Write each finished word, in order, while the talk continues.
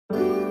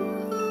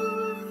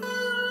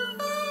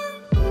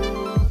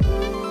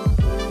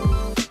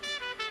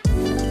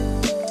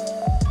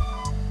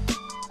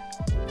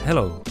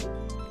Hello!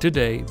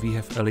 Today we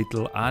have a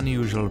little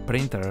unusual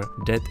printer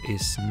that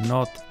is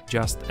not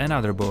just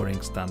another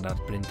boring standard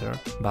printer,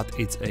 but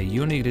it's a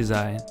unique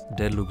design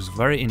that looks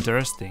very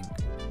interesting.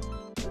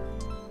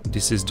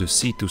 This is the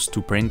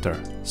Cetus2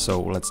 printer,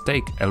 so let's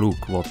take a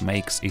look what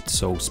makes it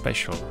so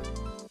special.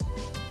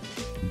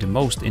 The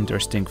most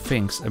interesting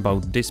things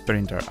about this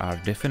printer are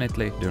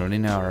definitely the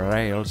linear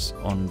rails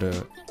on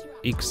the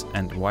X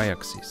and Y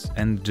axis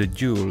and the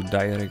dual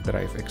direct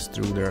drive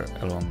extruder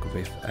along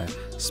with a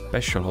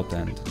special hot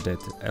end that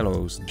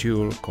allows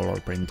dual color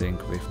printing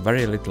with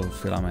very little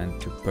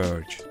filament to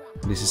purge.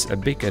 This is a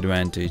big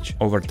advantage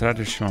over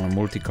traditional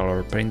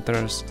multicolor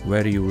printers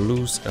where you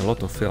lose a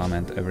lot of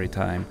filament every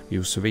time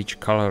you switch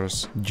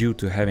colors due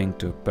to having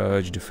to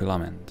purge the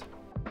filament.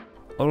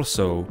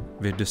 Also,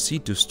 with the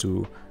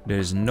Cetus2, there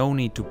is no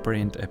need to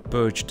print a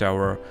purge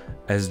tower,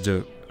 as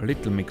the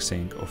little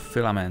mixing of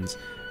filaments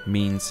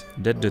means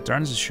that the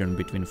transition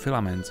between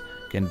filaments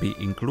can be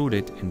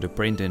included in the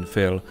print and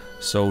fill,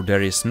 so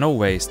there is no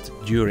waste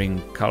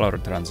during color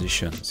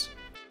transitions.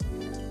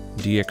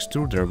 The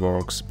extruder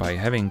works by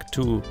having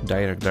two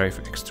direct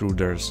drive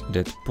extruders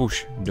that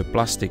push the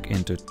plastic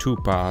into two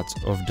parts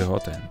of the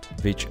hot end,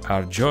 which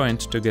are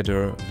joined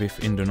together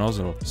within the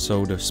nozzle,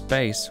 so the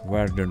space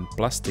where the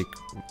plastic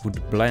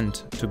would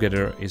blend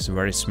together is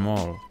very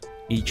small.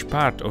 Each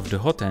part of the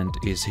hot end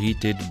is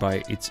heated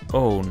by its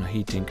own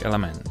heating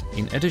element.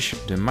 In addition,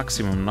 the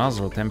maximum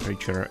nozzle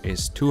temperature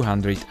is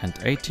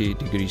 280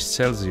 degrees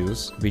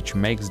Celsius, which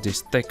makes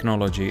this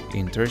technology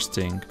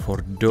interesting for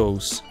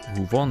those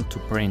who want to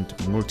print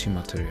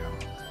multi-material.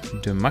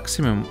 The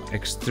maximum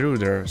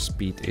extruder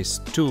speed is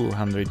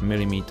 200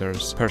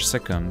 mm per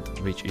second,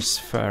 which is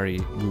very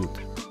good.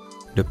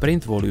 The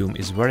print volume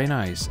is very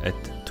nice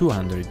at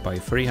 200 by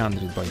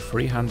 300 by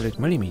 300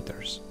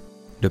 mm.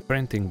 The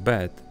printing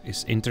bed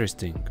is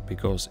interesting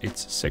because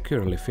it's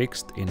securely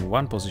fixed in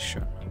one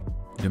position.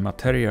 The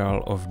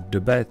material of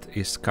the bed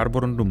is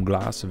carbon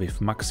glass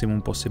with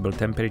maximum possible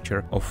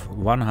temperature of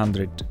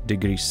 100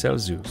 degrees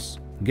Celsius.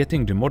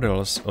 Getting the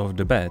models of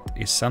the bed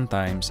is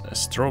sometimes a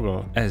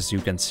struggle, as you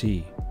can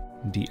see.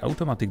 The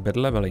automatic bed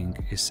leveling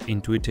is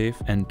intuitive,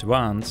 and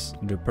once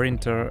the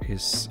printer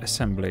is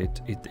assembled,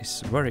 it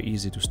is very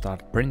easy to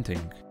start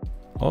printing.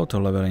 Auto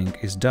leveling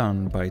is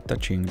done by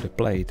touching the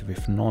plate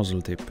with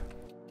nozzle tip.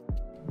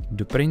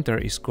 The printer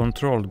is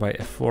controlled by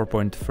a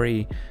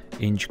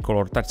 4.3-inch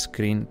color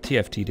touchscreen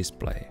TFT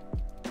display.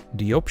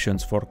 The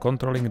options for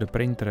controlling the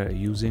printer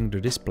using the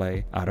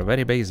display are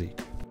very basic.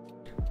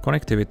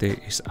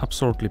 Connectivity is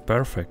absolutely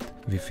perfect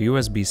with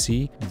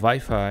USB-C,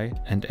 Wi-Fi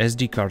and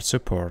SD card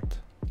support.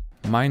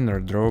 Minor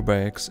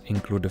drawbacks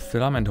include the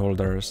filament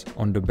holders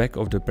on the back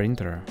of the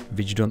printer,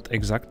 which don't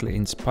exactly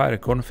inspire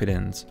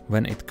confidence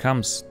when it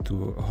comes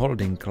to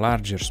holding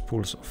larger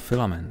spools of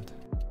filament.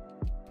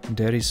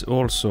 There is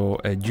also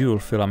a dual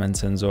filament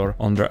sensor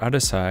on the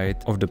other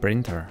side of the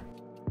printer.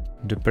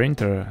 The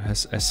printer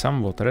has a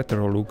somewhat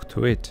retro look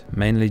to it,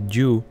 mainly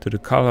due to the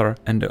color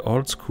and the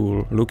old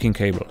school looking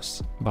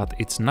cables. But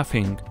it's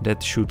nothing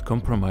that should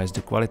compromise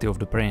the quality of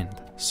the print,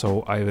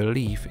 so I will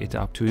leave it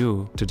up to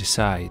you to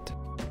decide.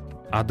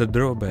 Other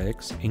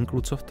drawbacks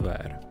include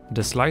software.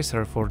 The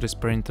slicer for this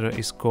printer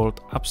is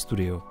called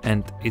Studio,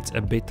 and it's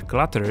a bit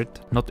cluttered,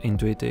 not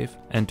intuitive,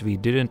 and we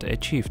didn't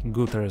achieve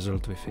good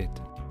result with it.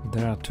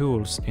 There are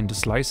tools in the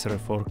slicer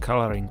for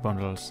coloring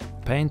models,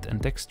 paint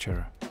and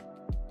texture.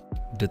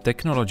 The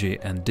technology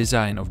and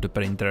design of the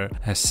printer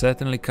has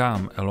certainly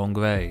come a long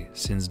way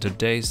since the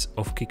days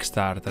of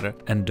Kickstarter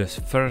and the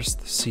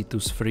first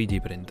Cetus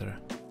 3D printer.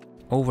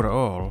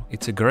 Overall,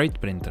 it's a great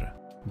printer.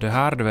 The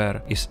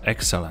hardware is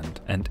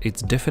excellent and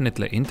it's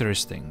definitely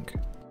interesting.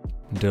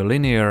 The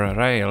linear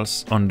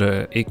rails on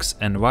the X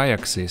and Y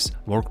axis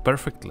work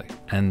perfectly,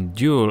 and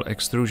dual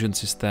extrusion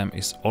system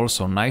is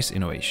also nice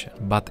innovation,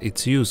 but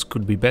its use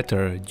could be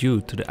better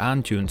due to the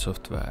untuned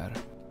software.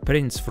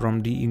 Prints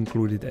from the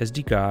included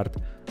SD card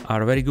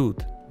are very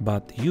good,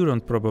 but you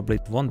don't probably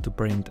want to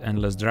print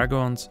endless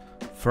dragons,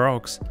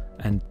 frogs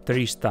and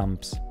tree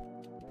stumps.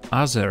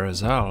 As a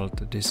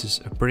result, this is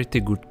a pretty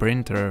good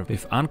printer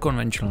with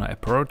unconventional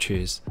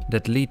approaches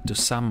that lead to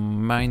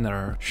some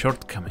minor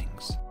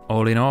shortcomings.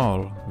 All in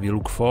all, we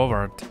look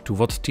forward to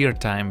what Tier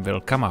Time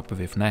will come up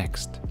with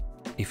next.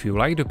 If you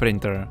like the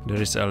printer,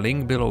 there is a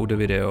link below the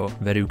video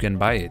where you can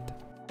buy it.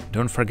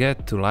 Don't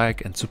forget to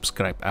like and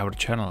subscribe our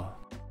channel.